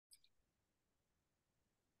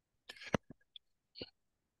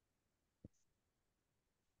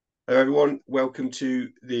Hello, everyone. Welcome to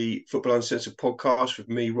the Football Uncensored podcast with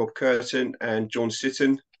me, Rob Kirton, and John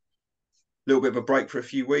Sitton. A little bit of a break for a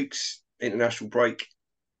few weeks, international break,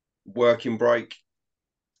 working break.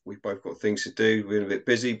 We've both got things to do. We're a bit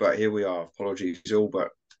busy, but here we are. Apologies all, but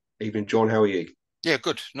evening, John. How are you? Yeah,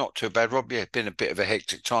 good. Not too bad, Rob. Yeah, been a bit of a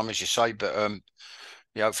hectic time, as you say, but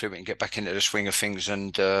yeah, hopefully we can get back into the swing of things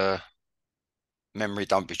and memory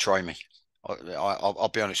don't betray me. I'll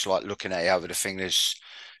be honest, like looking at it over the thing,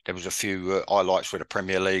 there was a few highlights with the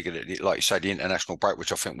Premier League and, like you say, the international break,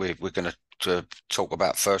 which I think we're going to talk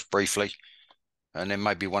about first briefly, and then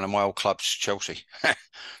maybe one of my old clubs, Chelsea.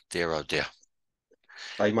 Dear, oh dear.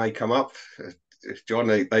 They may come up, John.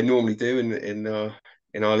 They normally do in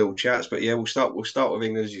our little chats, but yeah, we'll start with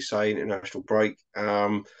England, as you say, international break.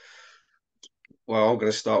 Well, I'm going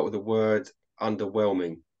to start with the word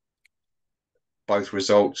underwhelming. Both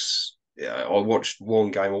results. Yeah, I watched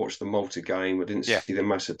one game. I watched the Malta game. I didn't Yeah, see the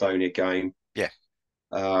Macedonia game. yeah.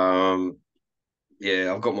 Um,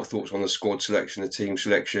 yeah, I've got my thoughts on the squad selection, the team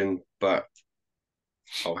selection, but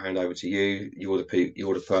I'll hand over to you. You're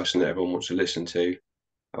the person that everyone wants to listen to.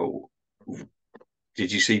 Oh,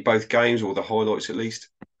 did you see both games or the highlights at least?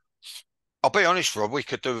 I'll be honest, Rob, we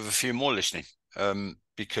could do with a few more listening,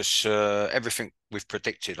 because everything we've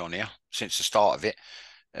predicted on here since the start of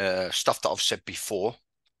it, stuff that I've said before,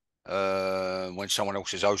 when someone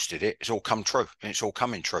else has hosted it, it's all come true and it's all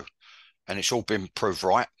coming true and it's all been proved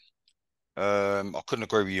right. I couldn't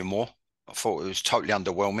agree with you more. I thought it was totally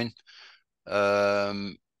underwhelming.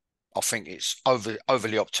 I think it's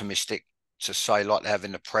overly optimistic to say, like they have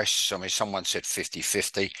in the press. I mean, someone said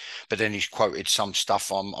 50-50, but then he's quoted some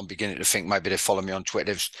stuff. I'm beginning to think maybe they follow me on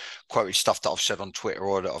Twitter. They've quoted stuff that I've said on Twitter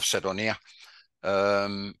or that I've said on here.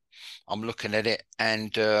 I'm looking at it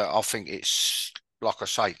and I think it's, like I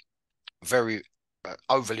say, very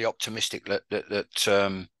overly optimistic that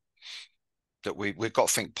we've got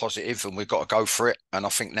to think positive and we've got to go for it. And I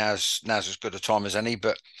think now's as good a time as any.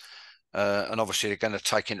 But and obviously they're going to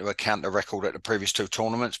take into account the record at the previous two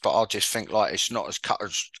tournaments. But I just think like it's not as cut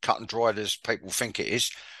and dried as people think it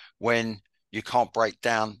is when you can't break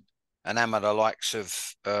down and hammer the likes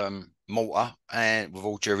of Malta and, with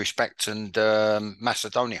all due respect, and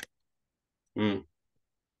Macedonia. Mm.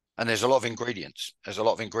 And there's a lot of ingredients. There's a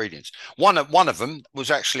lot of ingredients. One of them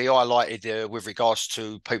was actually highlighted with regards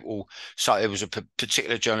to people. So there was a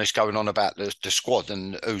particular journalist going on about the squad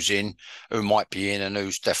and who's in, who might be in, and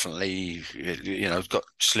who's definitely, got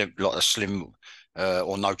lot of slim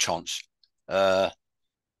or no chance. What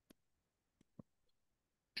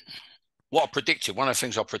I predicted, one of the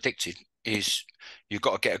things I predicted is you've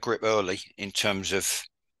got to get a grip early in terms of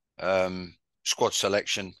squad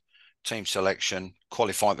selection, team selection,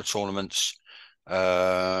 qualifying for tournaments.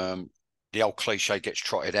 The old cliche gets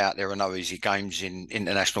trotted out. There are no easy games in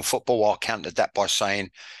international football. I countered that by saying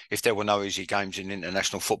if there were no easy games in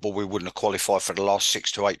international football, we wouldn't have qualified for the last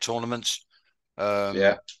 6 to 8 tournaments.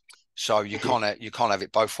 Yeah. So you can't have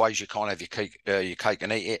it both ways. You can't have your cake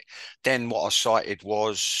and eat it. Then what I cited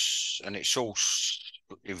was, and it's all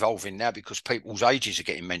evolving now because people's ages are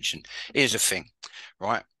getting mentioned. Here's the thing,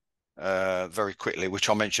 right? Very quickly, which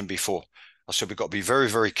I mentioned before. I said we've got to be very,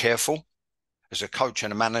 very careful as a coach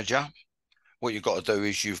and a manager. What you've got to do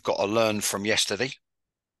is you've got to learn from yesterday,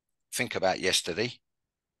 think about yesterday,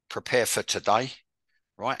 prepare for today,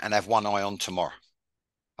 right? And have one eye on tomorrow.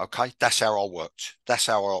 Okay, that's how I worked. That's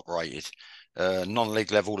how I operated.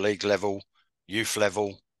 Non-league level, league level, youth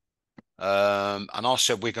level. And I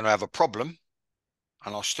said we're going to have a problem,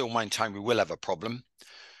 and I still maintain we will have a problem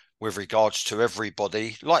with regards to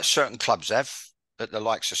everybody, like certain clubs have, at the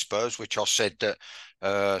likes of Spurs, which I said that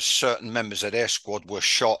certain members of their squad were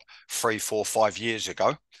shot 3, 4, 5 years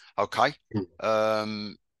ago. Okay.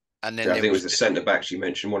 And then Yeah, I there think it was was, the centre backs you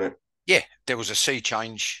mentioned, wasn't it? yeah, there was a sea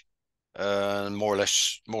change, more or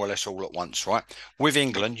less all at once, right? With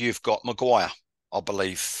England, you've got Maguire, I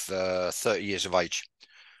believe, 30 years of age.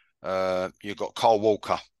 You've got Kyle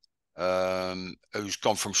Walker, who's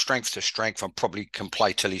gone from strength to strength and probably can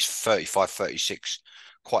play till he's 35, 36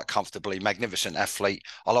 quite comfortably. Magnificent athlete.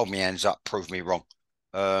 I'll hold my hands up, prove me wrong.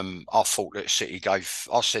 I thought that City gave.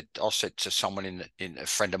 I said to someone in a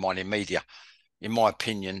friend of mine in media, in my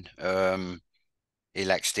opinion, he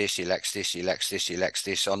lacks this, he lacks this, he lacks this, he lacks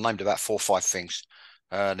this. I named about 4 or 5 things.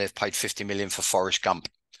 They've paid 50 million for Forrest Gump,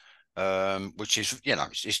 which is,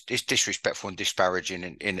 it's disrespectful and disparaging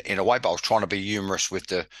in a way. But I was trying to be humorous with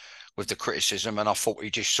the criticism, and I thought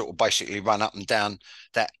he just sort of basically ran up and down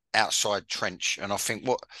that outside trench. And I think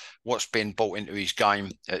what's been brought into his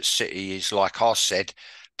game at City is, like I said,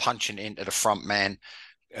 punching into the front man,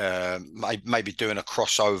 maybe doing a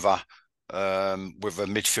crossover, with a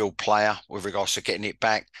midfield player with regards to getting it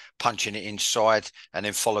back, punching it inside, and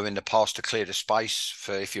then following the pass to clear the space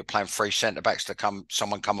for if you're playing three centre backs to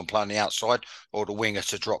someone come and play on the outside, or the winger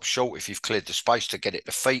to drop short if you've cleared the space to get it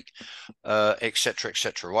to feet, etc.,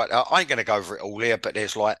 etc. Right? I ain't going to go over it all here, but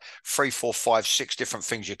there's like 3, 4, 5, 6 different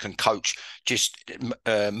things you can coach just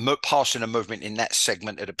passing a movement in that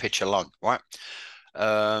segment of the pitch alone. Right?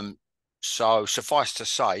 So suffice to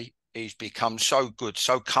say, he's become so good,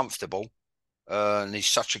 so comfortable, and he's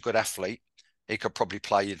such a good athlete. He could probably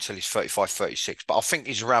play until he's 35, 36. But I think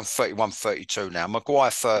he's around 31, 32 now.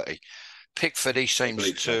 Maguire 30. Pickford, he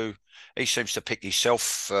seems to pick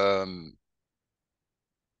himself. I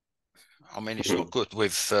mean, it's not good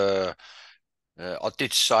with. I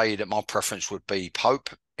did say that my preference would be Pope.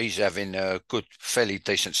 He's having a good, fairly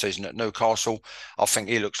decent season at Newcastle. I think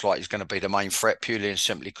he looks like he's going to be the main threat purely and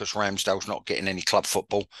simply because Ramsdale's not getting any club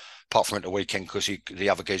football, apart from at the weekend because the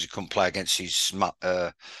other geezer couldn't play against his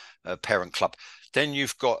parent club. Then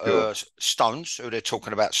you've got Stones, who they're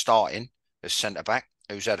talking about starting as centre-back,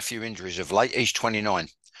 who's had a few injuries of late. He's 29.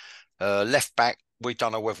 Left-back, we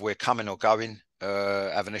don't know whether we're coming or going.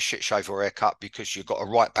 Having a shit shave or haircut because you've got a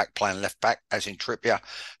right back playing left back, as in Trippier,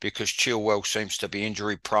 because Chilwell seems to be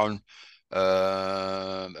injury prone.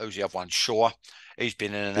 Who's the other one? Shaw. He's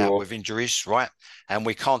been in and out with injuries, right? And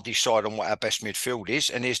we can't decide on what our best midfield is.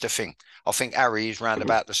 And here's the thing: I think Harry is round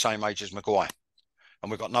about the same age as Maguire, and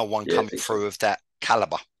we've got no one coming through of that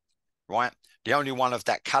caliber, right? The only one of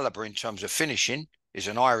that caliber in terms of finishing is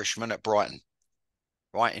an Irishman at Brighton.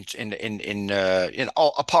 Right,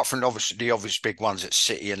 apart from obviously the obvious big ones at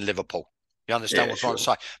City and Liverpool, you understand what I'm trying to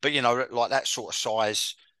say. But like that sort of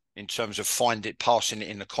size in terms of passing it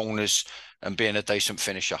in the corners and being a decent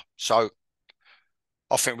finisher. So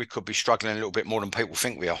I think we could be struggling a little bit more than people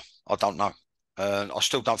think we are. I don't know. I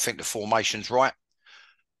still don't think the formation's right.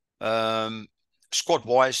 Squad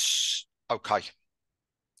wise, okay.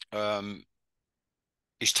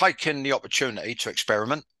 He's taken the opportunity to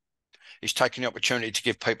experiment. He's taken the opportunity to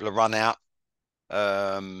give people a run out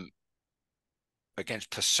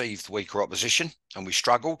against perceived weaker opposition, and we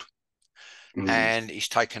struggled. And he's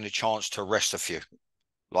taken the chance to rest a few,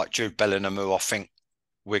 like Jude Bellingham, who I think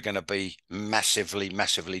we're going to be massively,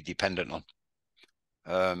 massively dependent on.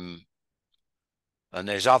 And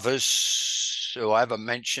there's others who I haven't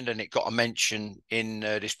mentioned, and it got a mention in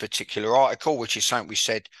this particular article, which is something we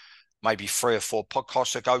said maybe 3 or 4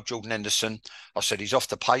 podcasts ago. Jordan Henderson, I said he's off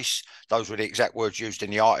the pace. Those were the exact words used in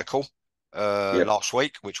the article last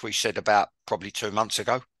week, which we said about probably 2 months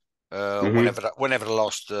ago. Whenever the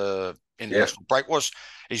last international break was,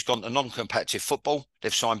 he's gone to non-competitive football.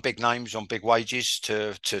 They've signed big names on big wages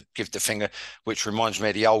to give the finger, which reminds me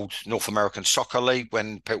of the old North American Soccer League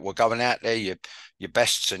when people were going out there, your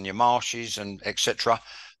Bests and your Marshes and etc.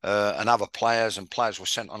 And other players were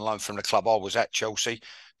sent on loan from the club I was at, Chelsea,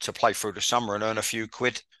 to play through the summer and earn a few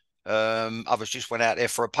quid. Others just went out there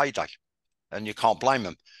for a payday, and you can't blame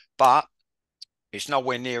them. But it's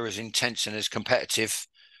nowhere near as intense and as competitive,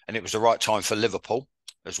 and it was the right time for Liverpool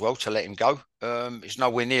as well to let him go. It's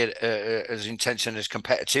nowhere near as intense and as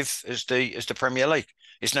competitive as the Premier League.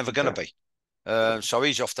 It's never going to be. So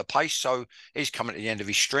he's off the pace. So he's coming to the end of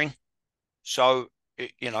his string. So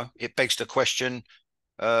it begs the question: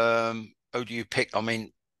 who do you pick? I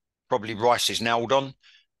mean, probably Rice is nailed on.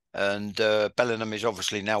 And Bellingham is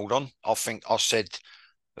obviously nailed on. I think I said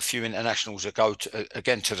a few internationals ago, to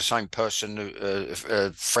the same person,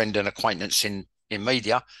 a friend and acquaintance in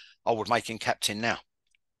media, I would make him captain now.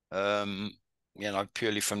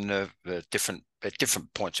 Purely from the different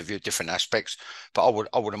points of view, different aspects. But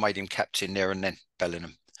I would have made him captain there and then,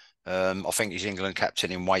 Bellingham. I think he's England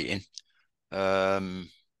captain in waiting.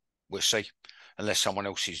 We'll see, unless someone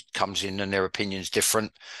else comes in and their opinion's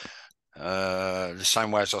different. The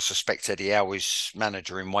same way as I suspect Eddie Howe is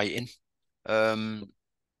manager in waiting.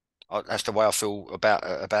 That's the way I feel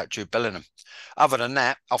about Jude Bellingham. Other than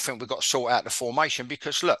that, I think we've got to sort out the formation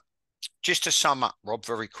because, look, just to sum up, Rob,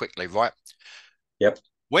 very quickly, right? Yep.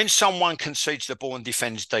 When someone concedes the ball and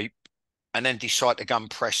defends deep and then decide to go and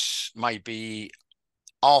press maybe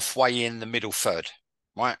halfway in the middle third,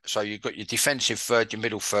 right? So you've got your defensive third, your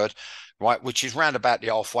middle third, right, which is round about the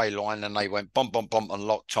halfway line, and they went bump, bump, bump and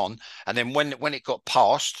locked on. And then when it got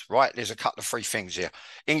past, right, there's a couple of 3 things here.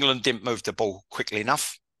 England didn't move the ball quickly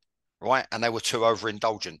enough, right, and they were too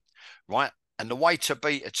overindulgent, right? And the way to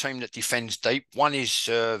beat a team that defends deep, one is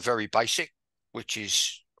very basic, which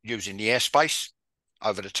is using the airspace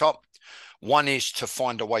over the top. One is to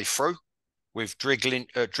find a way through with dribbling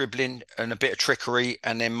and a bit of trickery,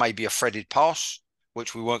 and then maybe a threaded pass,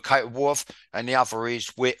 which we weren't capable of. And the other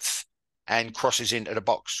is width and crosses into the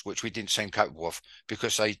box, which we didn't seem capable of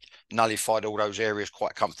because they nullified all those areas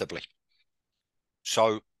quite comfortably.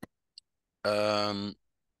 So I'm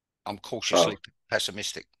cautiously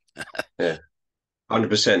pessimistic. Yeah,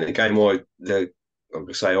 100%. The game like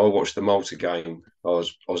I say, I watched the Malta game. I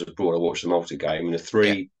was abroad. I watched the Malta game, and the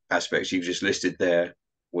three aspects you've just listed there,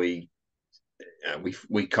 we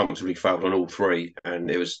comfortably failed on all three, and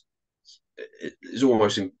it was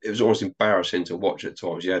almost embarrassing to watch at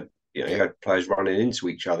times. You had players running into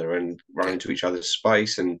each other and running into each other's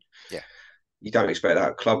space, and you don't expect that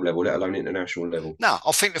at club level, let alone international level. No,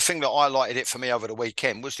 I think the thing that highlighted it for me over the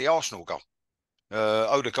weekend was the Arsenal goal.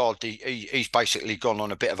 Odegaard, he's basically gone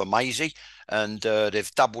on a bit of a mazy, and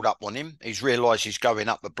they've doubled up on him. He's realised he's going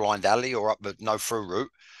up the blind alley or up the no through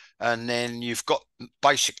route, and then you've got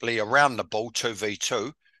basically around the ball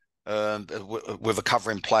 2v2 with a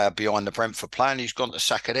covering player behind the Brentford player, and he's gone to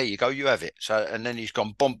Saka. There you go, you have it. So, and then he's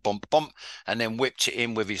gone bump, bump, bump, and then whipped it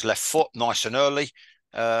in with his left foot, nice and early.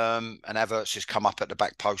 And Havertz has come up at the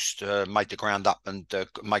back post, made the ground up, and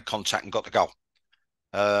made contact and got the goal.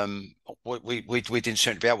 We didn't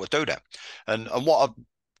seem to be able to do that. And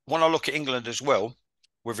when I look at England as well,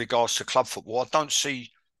 with regards to club football, I don't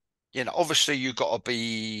see, obviously you've got to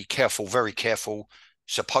be careful, very careful,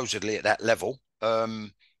 supposedly at that level.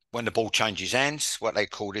 When the ball changes hands, what they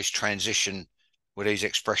call this transition with these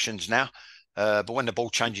expressions now. But when the ball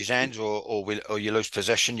changes hands or you lose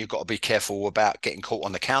possession, you've got to be careful about getting caught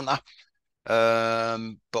on the counter.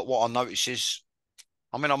 But what I notice is,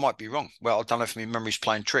 I mean, I might be wrong. Well, I don't know if my memory's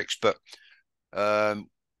playing tricks, but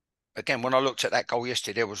again, when I looked at that goal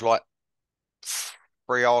yesterday, there was like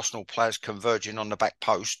 3 Arsenal players converging on the back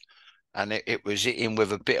post, and it was in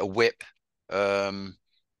with a bit of whip.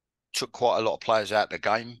 Took quite a lot of players out of the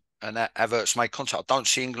game, and that Havertz made contact. I don't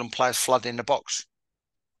see England players flooding the box.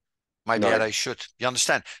 Maybe how they should. You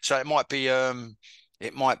understand? So it might be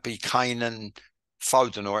Kane and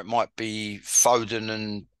Foden, or it might be Foden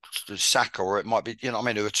and Saka, or it might be, who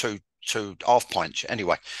are two half pints.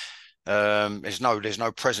 Anyway, there's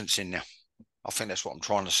no presence in there. I think that's what I'm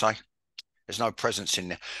trying to say. There's no presence in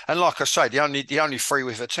there. And like I say, the only free,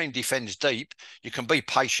 if a team defends deep, you can be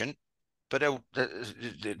patient, but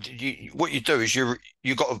what you do is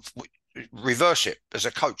you got to reverse it. As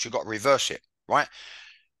a coach, you've got to reverse it, right?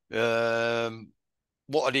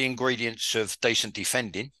 What are the ingredients of decent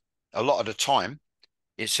defending? A lot of the time,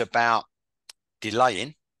 it's about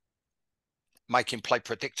delaying, making play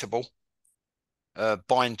predictable,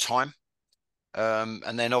 buying time,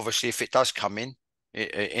 and then obviously if it does come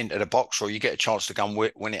into the box, or you get a chance to go and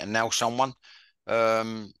win it and nail someone,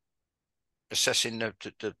 assessing the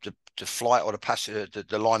flight or the pass,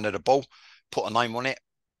 the line of the ball, put a name on it,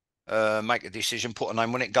 make a decision, put a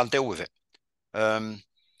name on it, go and deal with it.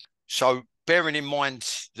 So bearing in mind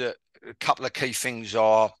that a couple of key things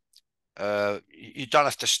are, you don't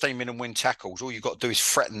have to steam in and win tackles. All you've got to do is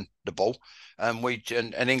threaten the ball, and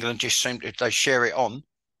England just seem to, they share it on,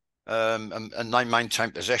 and they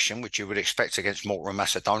maintain possession, which you would expect against Malta and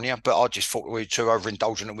Macedonia. But I just thought we were too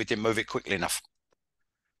overindulgent and we didn't move it quickly enough.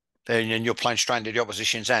 And you're playing straight into the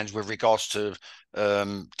opposition's hands with regards to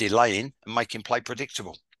delaying and making play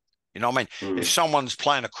predictable. You know what I mean? If someone's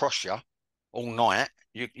playing across you all night,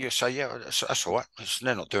 you say, yeah, that's all right.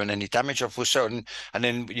 They're not doing any damage. We're certain, and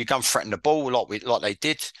then you go and threaten the ball like they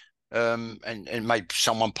did, and maybe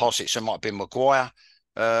someone pass it. So it might have been Maguire.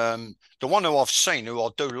 The one who I've seen who I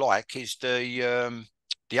do like is the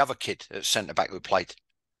other kid at centre back who played,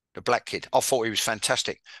 the black kid. I thought he was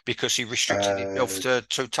fantastic because he restricted himself to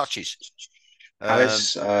 2 touches.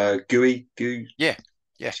 Alice Gui. Yeah.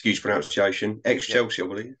 Excuse pronunciation. Ex-Chelsea, I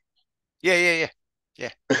believe. Yeah.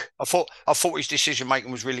 I thought his decision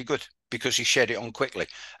making was really good because he shared it on quickly.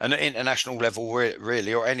 And at international level,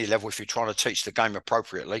 really, or any level, if you're trying to teach the game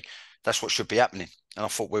appropriately, that's what should be happening. And I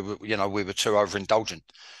thought we were too overindulgent.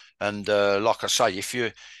 And like I say, if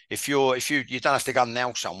you don't have to go and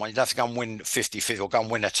nail someone, you don't have to go and win 50-50 or go and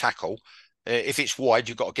win a tackle. If it's wide,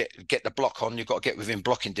 you've got to get the block on. You've got to get within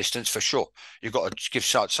blocking distance for sure. You've got to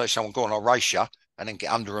say someone, go on, I'll race you, and then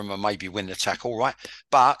get under them and maybe win the tackle, right?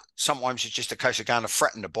 But sometimes it's just a case of going to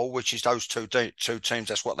threaten the ball, which is those two teams.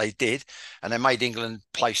 That's what they did, and they made England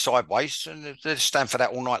play sideways, and they stand for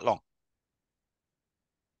that all night long.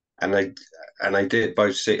 And they did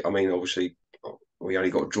both see. I mean, obviously, we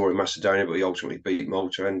only got a draw in Macedonia, but we ultimately beat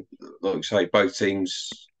Malta. And like you say,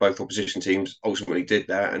 both opposition teams ultimately did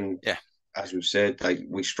that. And as we've said,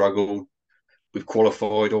 we struggled. We've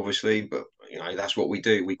qualified, obviously, but that's what we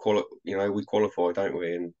do. We qualify, don't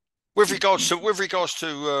we? And with regards to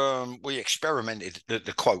we experimented.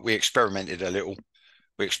 The quote, we experimented a little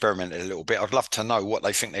bit. I'd love to know what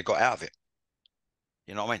they think they got out of it.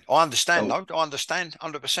 You know what I mean? I understand, Oh, though. I understand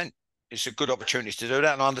 100%. It's a good opportunity to do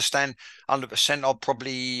that, and I understand 100%. I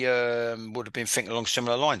probably would have been thinking along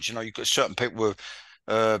similar lines. You know, you've got certain people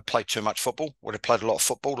who played too much football, would have played a lot of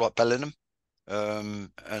football, like Bellingham,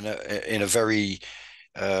 and in a very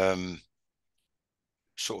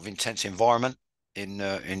sort of intense environment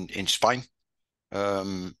in Spain.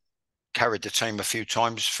 Um, Carried the team a few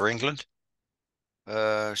times for England.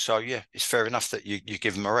 So yeah, it's fair enough that you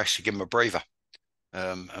give them a rest, you give them a breather.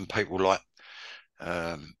 And people like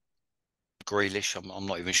um, Grealish, I'm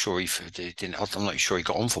not even sure he didn't. I'm not sure he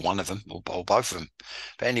got on for one of them or both of them.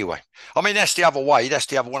 But anyway, I mean that's the other way. That's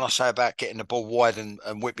the other one I say about getting the ball wide and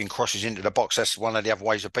whipping crosses into the box. That's one of the other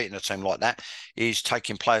ways of beating a team like that is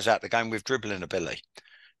taking players out of the game with dribbling ability.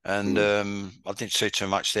 And mm. I didn't see too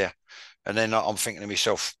much there. And then I'm thinking to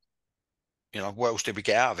myself, you know, what else did we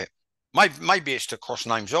get out of it? Maybe it's to cross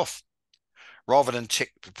names off rather than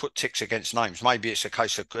put ticks against names. Maybe it's a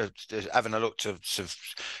case of having a look to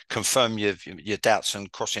confirm your doubts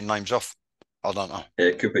and crossing names off. I don't know. Yeah,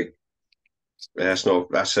 it could be. Yeah, that's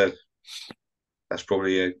not. That's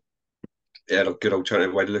probably a good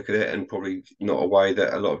alternative way to look at it, and probably not a way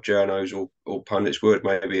that a lot of journos or pundits would.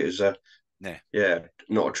 Maybe it's Yeah. yeah,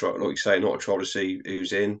 not a trial, like you say, not a trial to see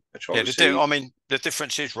who's in, a trial Yeah, to see. I mean, the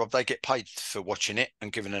difference is, Rob, they get paid for watching it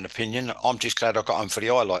and giving an opinion. I'm just glad I got home for the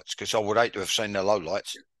highlights because I would hate to have seen the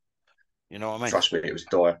lowlights. You know what I mean? Trust me, it was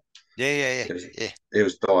dire. Yeah, yeah, yeah, It was, yeah, it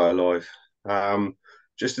was dire live. Um,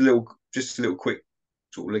 just a little quick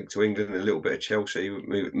sort of link to England, and a little bit of Chelsea.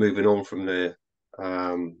 Moving on from the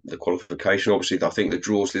qualification. Obviously, I think the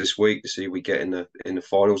draws this week to see we get in the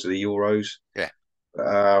finals of the Euros. yeah,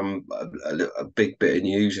 A big bit of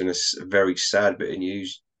news and a very sad bit of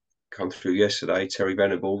news come through yesterday. Terry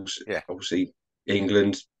Venables, yeah, obviously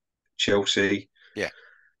England, Chelsea. yeah.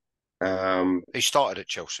 Um, He started at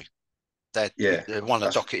Chelsea. yeah, They won a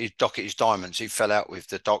that's Docket's Diamonds. He fell out with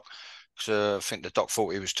the Doc because I think the Doc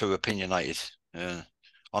thought he was too opinionated.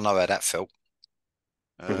 I know how that felt.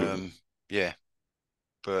 Yeah,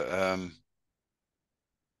 but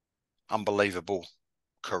unbelievable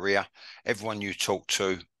career. Everyone you talk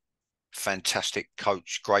to, fantastic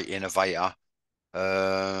coach, great innovator.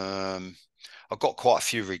 I got quite a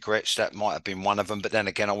few regrets. That might have been one of them. But then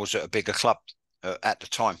again, I was at a bigger club at the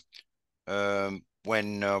time.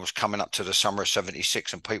 When I was coming up to the summer of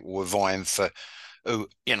 '76, and people were vying for who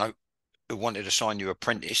who wanted to sign you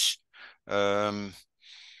apprentice. Um,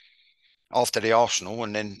 After the Arsenal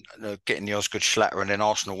and then getting the Osgood Schlatter and then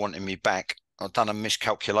Arsenal wanting me back, I've done a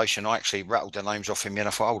miscalculation. I actually rattled the names off him and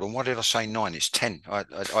I thought, hold on, why did I say 9? It's 10. I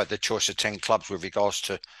had the choice of 10 clubs with regards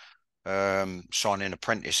to signing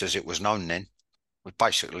apprentice as it was known then.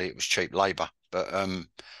 Basically, it was cheap labour, but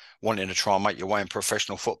wanting to try and make your way in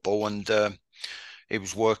professional football. And he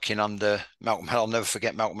was working under Malcolm. I'll never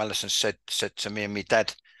forget Malcolm Ellison said to me and my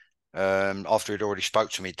dad, after he'd already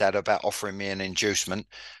spoke to me dad about offering me an inducement,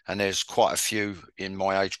 and there's quite a few in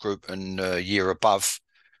my age group and a year above,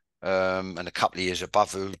 and a couple of years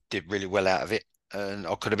above who did really well out of it, and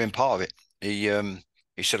I could have been part of it.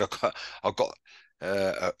 He said I got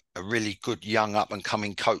a really good young up and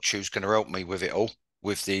coming coach who's going to help me with it all,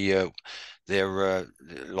 with their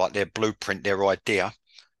like their blueprint, their idea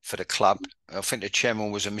for the club. I think the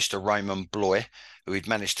chairman was a Mr. Raymond Bloy, who he'd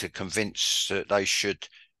managed to convince that they should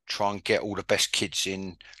try and get all the best kids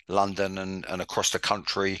in London and across the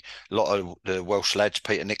country. A lot of the Welsh lads,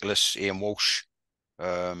 Peter Nicholas, Ian Walsh.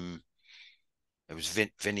 It was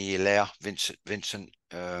Vinny Hilaire, Vincent,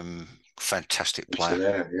 fantastic so player,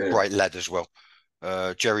 there. Yeah, great lad as well.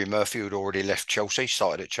 Jerry Murphy, who'd already left Chelsea,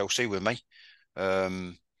 started at Chelsea with me.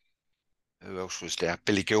 Um, who else was there?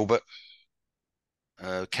 Billy Gilbert.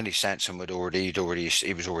 Kenny Sansom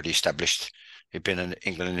he was already established. He'd been an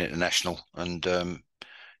England international and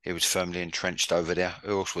he was firmly entrenched over there.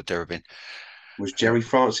 Who else would there have been? was Jerry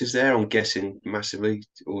Francis there? I'm guessing massively,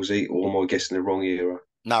 or was he? Or am I guessing the wrong era?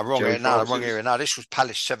 No, wrong Jerry era. No, wrong Francis era. No, this was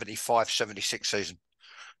Palace 75-76 season.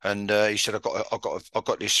 And he said, I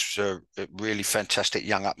got this really fantastic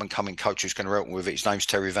young up and coming coach who's going to help me with it. His name's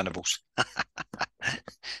Terry Venables.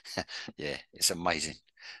 Yeah, it's amazing.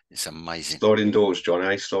 It's amazing. sliding doors,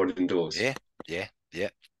 John. Sliding doors. Yeah, yeah, yeah,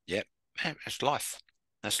 yeah. Man, that's life.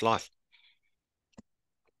 That's life.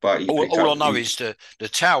 But you picked All I up. know is the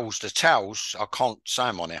towels. I can't say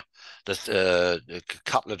them on here. A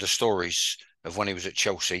couple of the stories of when he was at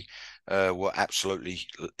Chelsea were absolutely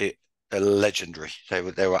legendary. They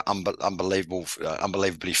were unbelievable,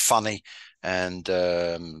 unbelievably funny, and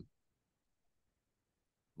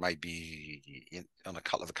maybe on a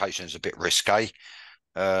couple of occasions a bit risque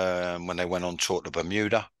when they went on tour to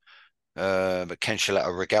Bermuda. But Ken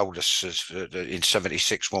Shilletta regaled us in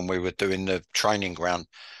 '76 when we were doing the training ground,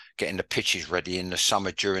 getting the pitches ready in the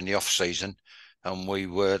summer during the off season. And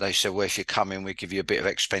they said, well, if you come in, we give you a bit of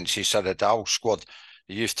expenses. So the whole squad,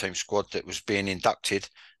 the youth team squad that was being inducted,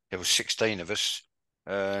 there was 16 of us,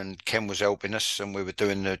 and Ken was helping us, and we were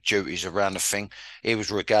doing the duties around the thing. He was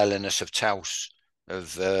regaling us of tales of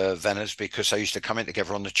Venners because they used to come in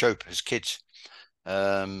together on the tube as kids.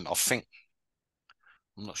 I'm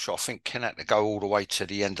not sure. I think Ken had to go all the way to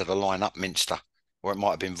the end of the line up Minster, or it might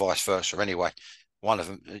have been vice versa. Anyway, one of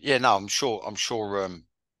them. Yeah, no, I'm sure.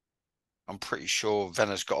 I'm pretty sure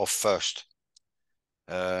Venners got off first.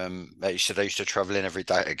 They used to travel in every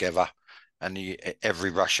day together, and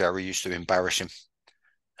every rush hour he used to embarrass him.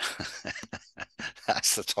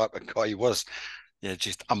 That's the type of guy he was. Yeah,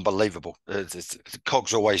 just unbelievable. The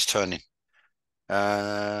cogs always turning.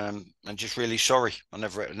 And just really sorry. I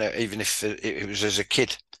never, even if it was as a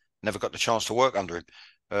kid, never got the chance to work under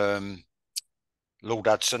him. Lord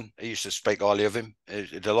Hudson, he used to speak highly of him.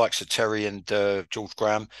 The likes of Terry and George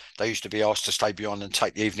Graham, they used to be asked to stay behind and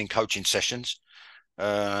take the evening coaching sessions.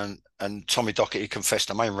 And Tommy Docherty confessed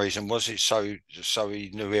the main reason was it so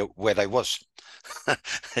he knew where they was.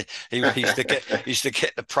 he used to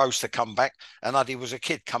get the pros to come back, and Huddy was a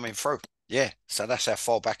kid coming through. Yeah, so that's how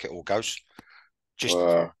far back it all goes. Just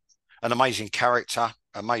an amazing character,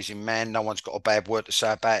 amazing man. No one's got a bad word to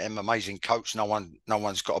say about him. Amazing coach. No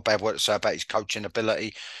one's got a bad word to say about his coaching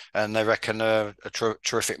ability. And they reckon a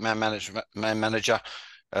terrific man manager,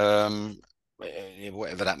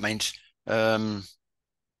 whatever that means.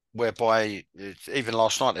 Whereby even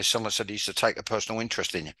last night, there's someone said he used to take a personal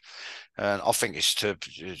interest in you. And I think it's the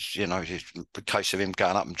case of him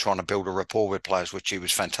going up and trying to build a rapport with players, which he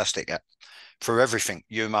was fantastic at through everything,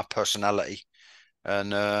 humour, personality.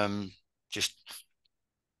 And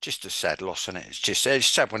just a sad loss, and it's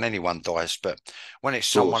sad when anyone dies, but when it's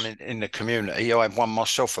someone in the community, I had one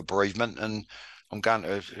myself, a bereavement, and I'm going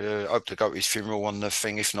to hope to go to his funeral on the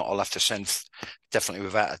thing. If not, I'll have to send, definitely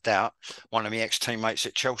without a doubt, one of my ex-teammates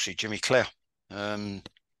at Chelsea, Jimmy Clare.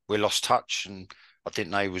 We lost touch, and I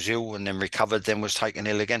didn't know he was ill, and then recovered, then was taken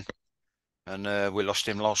ill again, and we lost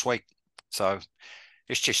him last week. So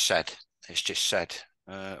it's just sad. It's just sad.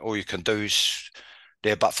 All you can do is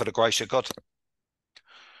there, but for the grace of God.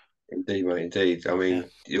 Indeed, mate. Indeed. I mean,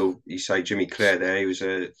 you say Jimmy Clare there. He was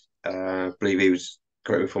I believe he was.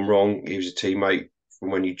 Correct me if I'm wrong. He was a teammate from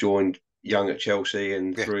when you joined young at Chelsea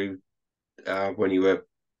and through when you were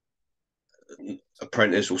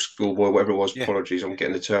apprentice or schoolboy, whatever it was. Yeah. Apologies, I'm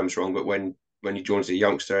getting the terms wrong. But when you joined as a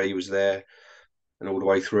youngster, he was there and all the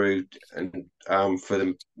way through, and for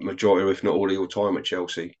the majority, if not all of your time at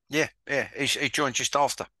Chelsea. Yeah. He joined just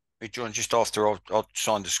after. He joined just after I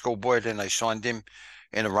signed a schoolboy. Then they signed him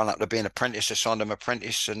in a run up to being apprentice. They signed him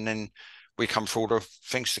apprentice, and then we come through all the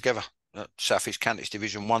things together. South East Counties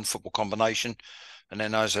Division 1 football combination, and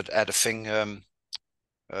then I had a thing.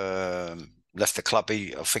 Left the club.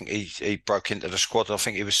 I think he broke into the squad. I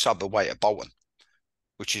think he was sub away at Bolton,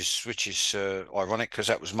 which is ironic because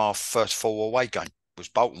that was my first full away game. Was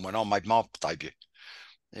Bolton when I made my debut.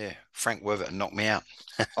 Yeah, Frank Worthington knocked me out.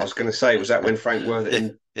 I was going to say, was that when Frank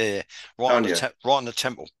Worthington? Yeah. Right on the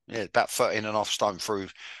temple. Yeah, about 13.5 stone through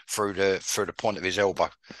the point of his elbow.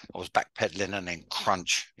 I was backpedaling and then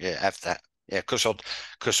crunch. Yeah, have that. Yeah, because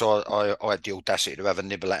I had the audacity to have a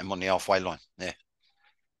nibble at him on the halfway line. Yeah,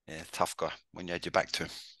 tough guy when you had your back to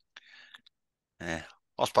him. Yeah,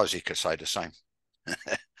 I suppose he could say the same.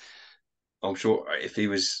 I'm sure if he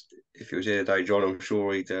was here today, John, I'm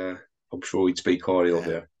sure he'd speak highly of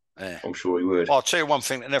you. Yeah. I'm sure he would. Well, I'll tell you one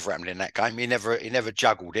thing that never happened in that game. He never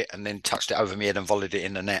juggled it and then touched it over me head and volleyed it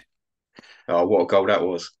in the net. Oh, what a goal that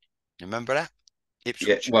was! You remember that?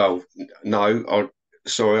 Ipswich. Yeah. Well, no.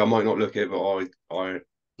 Sorry, I might not look at it, but I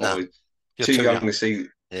too young to see.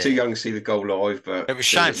 Yeah. Too young to see the goal live, but it was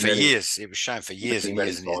shown for years. It was shown for years and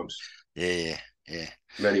many years times. Yeah.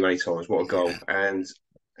 Many times. What a goal! And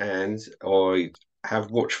I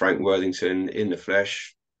have watched Frank Worthington in the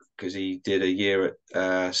flesh because he did a year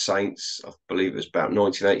at Saints. I believe it was about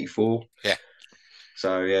 1984. Yeah.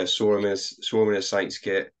 So yeah, saw him in a Saints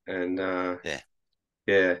kit, and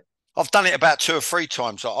yeah. I've done it about 2 or 3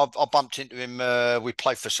 times. I bumped into him. We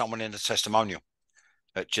played for someone in the testimonial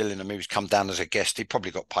at Gillingham. He was come down as a guest. He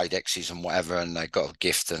probably got paid X's and whatever, and they got a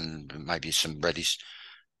gift and maybe some readies.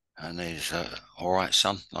 And he's all right,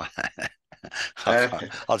 son. I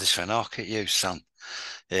just went, look at you, son.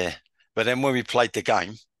 Yeah. But then when we played the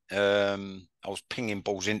game, I was pinging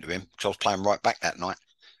balls into him because I was playing right back that night.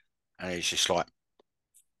 And he's just like,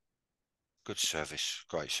 good service,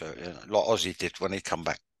 great service. Like Ozzy did when he come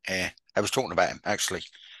back. Yeah. I was talking about him, actually.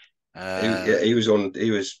 He was on.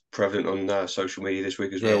 He was prevalent on social media this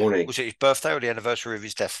week as well, Yeah. wasn't he? Was it his birthday or the anniversary of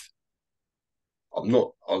his death? I'm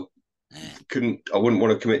not. I Yeah. couldn't. I wouldn't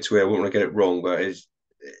want to commit to it. I wouldn't want to get it wrong. But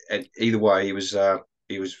either way, he was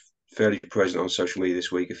fairly present on social media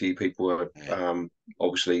this week. A few people were Yeah.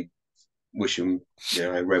 obviously wishing,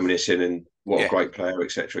 reminiscing and what a Yeah. great player,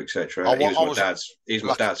 etc., I, etc. He wa- was I my was dad's. He's my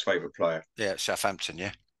lucky. dad's favourite player. Yeah, Southampton.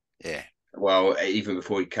 Yeah. Yeah. Well, even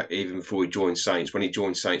before he joined Saints, when he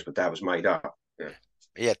joined Saints, my dad was made up. Yeah,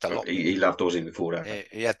 He had the lot. he loved Aussie before that.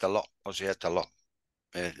 He had the lot. He had the lot.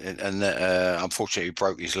 And unfortunately, he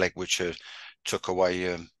broke his leg, which took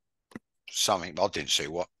away something. I didn't see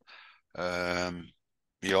what.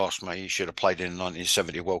 You asked me, he should have played in the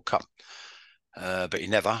 1970 World Cup, but he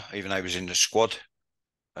never, even though he was in the squad.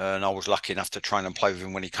 And I was lucky enough to train and play with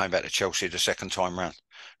him when he came back to Chelsea the second time round.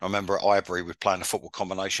 I remember at Highbury, we were playing a football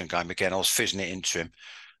combination game again. I was fizzing it into him.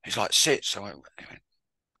 He's like, sit. So I went,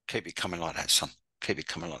 keep it coming like that, son. Keep it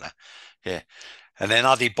coming like that. Yeah. And then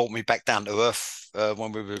Uddy brought me back down to earth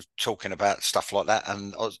when we were talking about stuff like that.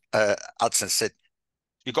 And Hudson said,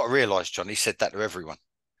 you've got to realise, John, he said that to everyone.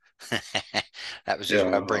 That was his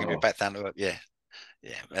way of bringing me Yeah, back down to earth. Yeah.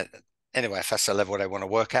 Yeah. Anyway, if that's the level they want to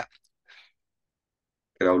work at.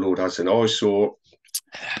 good old Lord Hudson.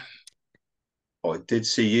 I did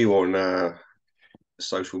see you on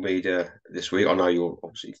social media this week. I know you're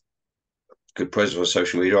obviously good presence on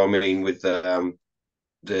social media. I mean, with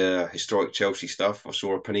the historic Chelsea stuff, I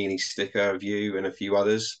saw a Panini sticker of you and a few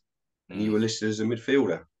others, and you Mm, were listed as a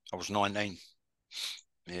midfielder. I was 19.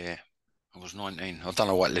 Yeah. I was 19. I don't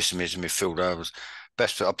know what listed me as a midfielder. I was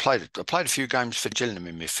best. I played a few games for Gillingham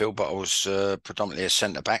in midfield, but I was predominantly a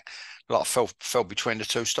centre back. Like I fell between the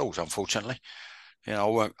two stools, unfortunately. I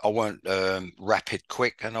weren't rapid,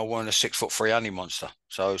 quick, and I weren't a 6'3" only monster.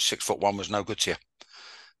 So 6'1" was no good to you.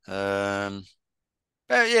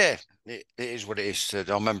 Yeah, it is what it is.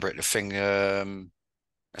 I remember it. The thing.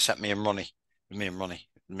 That's at me and Ronnie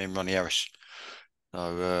Harris.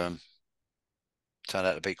 So turned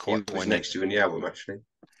out to be He quite was poignant. next to you in the album, actually.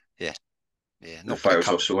 Yeah, yeah, The photos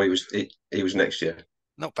I saw, he was next to you.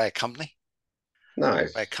 not bad company. No,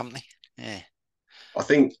 Not bad company. Yeah. I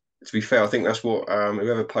think to be fair, I think that's what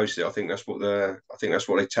whoever posted. I think that's what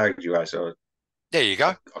they tagged you as. There you go.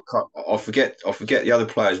 I can't. I forget the other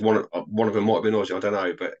players. One of them might have been Aussie. I don't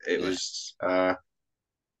know, but it Yeah. was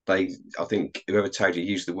they. I think whoever tagged you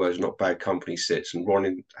used the words "not bad company sits," and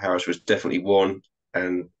Ronnie Harris was definitely one,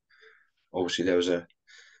 and obviously there was a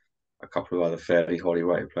couple of other fairly highly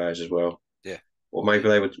rated players as well. Yeah. Or Yeah. maybe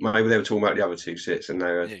they were talking about the other two sits, and they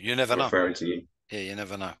were Yeah. You never know. referring to you. Yeah, you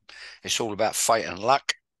never know. It's all about fate and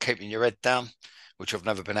luck, keeping your head down, which I've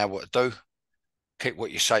never been able to do. Keep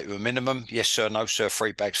what you say to a minimum. Yes, sir. No, sir.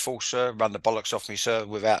 3 bags full, sir. Run the bollocks off me, sir,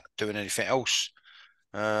 without doing anything else.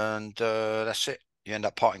 And that's it. You end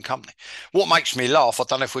up parting company. What makes me laugh, I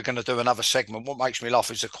don't know if we're going to do another segment. What makes me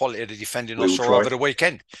laugh is the quality of the defending I We will saw try. over the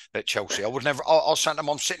weekend at Chelsea. I would never, I was saying to them,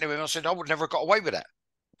 I'm sitting there with him, I said, I would never have got away with that.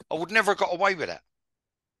 I would never have got away with that.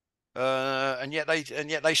 And yet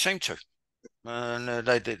they seem to. And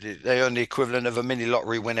they earn the equivalent of a mini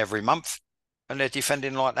lottery win every month. And they're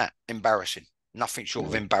defending like that. Embarrassing. Nothing short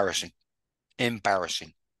of embarrassing.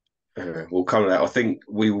 Embarrassing. We'll come to that. I think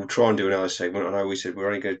we will try and do another segment. I know we said we're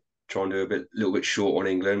only going to try and do little bit short on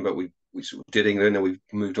England, but we sort of did England and we've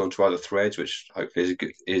moved on to other threads, which hopefully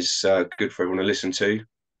is good for everyone to listen to.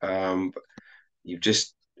 But you've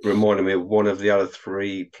just reminded me of one of the other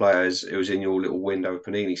three players. It was in your little window of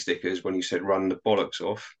Panini stickers when you said run the bollocks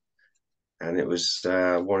off, and it was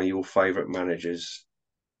one of your favourite managers,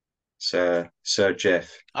 Sir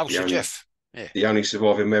Jeff, Oh, the Sir only Jeff. Yeah. the only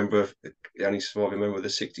surviving member of the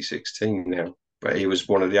 '66 team now. But he was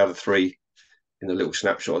one of the other three in the little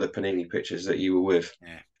snapshot of the Panini pictures that you were with.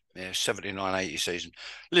 Yeah. Yeah. 79-80 season.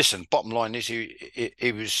 Listen, bottom line is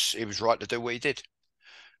he was right to do what he did.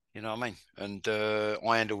 You know what I mean? And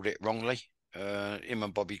I handled it wrongly. Him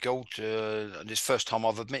and Bobby Gould. This first time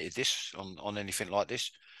I've admitted this on anything like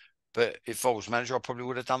this. But if I was manager, I probably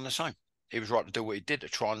would have done the same. He was right to do what he did to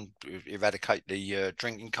try and eradicate the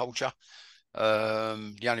drinking culture.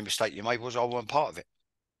 The only mistake you made was I wasn't part of it.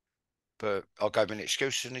 But I gave him an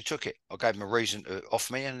excuse and he took it. I gave him a reason to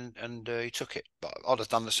off me and he took it. But I'd have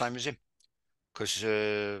done the same as him because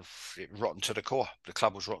it was rotten to the core. The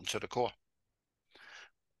club was rotten to the core.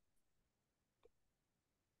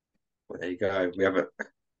 Well, there you go. We have a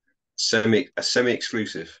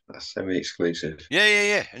semi-exclusive. A semi-exclusive.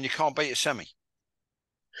 Yeah. And you can't beat a semi.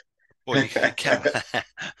 Well, you can.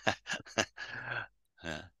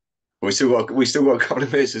 Yeah. We still got a couple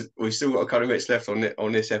of minutes. We still got a couple of minutes left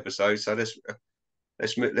on this episode. So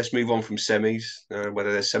let's move on from semis,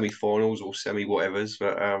 whether they're semi-finals or semi-whatevers.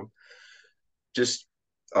 But just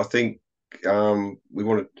I think we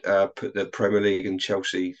want to put the Premier League and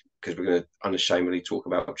Chelsea, because we're going to unashamedly talk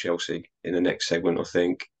about Chelsea in the next segment, I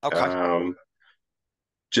think. Okay.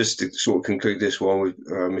 Just to sort of conclude this one with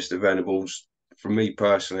Mr. Venables, for me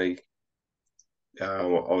personally, I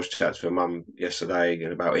was chatting to my mum yesterday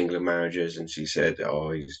about England managers, and she said,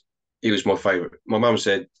 "Oh, he was my favourite." My mum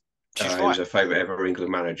said She's he was right. her favourite ever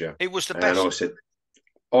England manager, He was the and best. I He was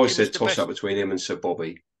said the toss up best. between him and Sir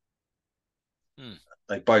Bobby. Hmm.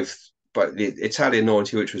 They both, but the Italian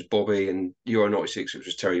 '90, which was Bobby, and Euro '96, which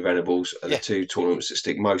was Terry Venables, are the Yeah. two tournaments that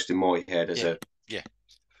stick most in my head as Yeah. a Yeah.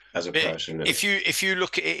 person. Really. If you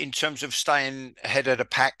look at it in terms of staying ahead of the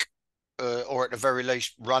pack, or at the very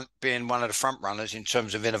least being one of the front runners in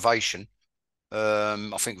terms of innovation,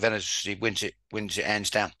 I think Venice he wins it hands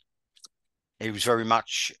down. He was very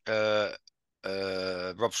much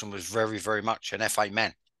Robson was very much an FA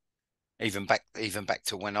man, even back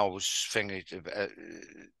to when I was thinking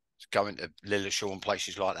going to Lilleshall and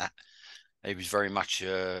places like that. He was very much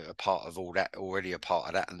a part of all that, already a part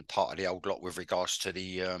of that, and part of the old lot with regards to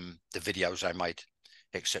the videos they made,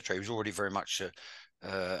 etc. He was already very much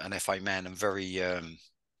an FA man and very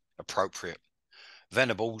appropriate.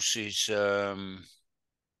 Venables is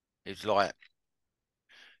like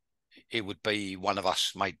it would be one of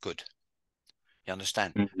us made good. You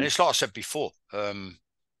understand? Mm-hmm. And it's like I said before.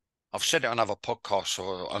 I've said it on other podcasts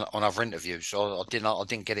or on other interviews. I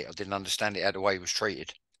didn't get it. I didn't understand it how the way he was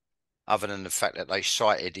treated, other than the fact that they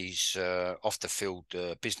cited his off the field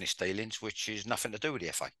business dealings, which is nothing to do with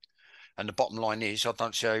the FA. And the bottom line is, I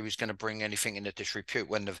don't see how he was going to bring anything into disrepute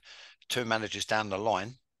when the two managers down the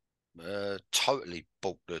line totally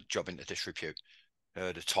brought the job into disrepute,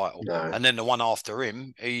 the title. No. And then the one after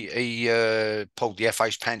him, he pulled the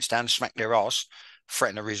FA's pants down, smacked their ass,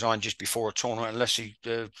 threatened to resign just before a tournament unless he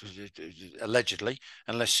allegedly,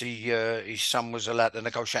 unless his son was allowed to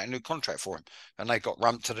negotiate a new contract for him, and they got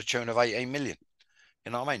rumped to the tune of 18 million.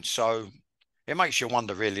 You know what I mean? So it makes you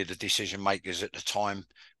wonder, really, the decision makers at the time,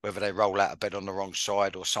 whether they roll out of bed on the wrong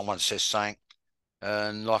side or someone says something.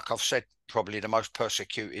 And like I've said, probably the most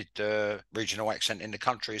persecuted regional accent in the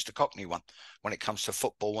country is the Cockney one when it comes to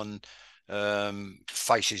football and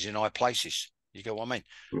faces in high places. You get what I mean?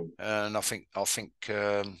 And I think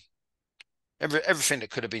everything that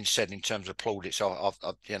could have been said in terms of plaudits,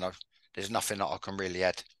 there's nothing that I can really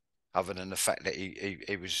add other than the fact that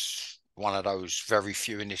he was one of those very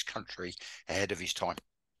few in this country ahead of his time.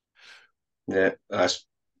 Yeah, that's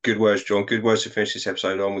good words, John. Good words to finish this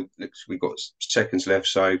episode on. We've got seconds left,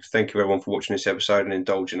 so thank you everyone for watching this episode and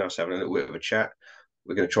indulging us having a little bit of a chat.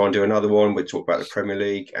 We're going to try and do another one. We'll talk about the Premier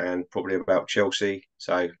League and probably about Chelsea.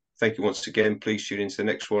 So thank you once again. Please tune into the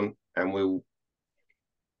next one, and we'll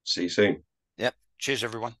see you soon. Yep. Cheers,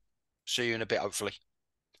 everyone. See you in a bit, hopefully.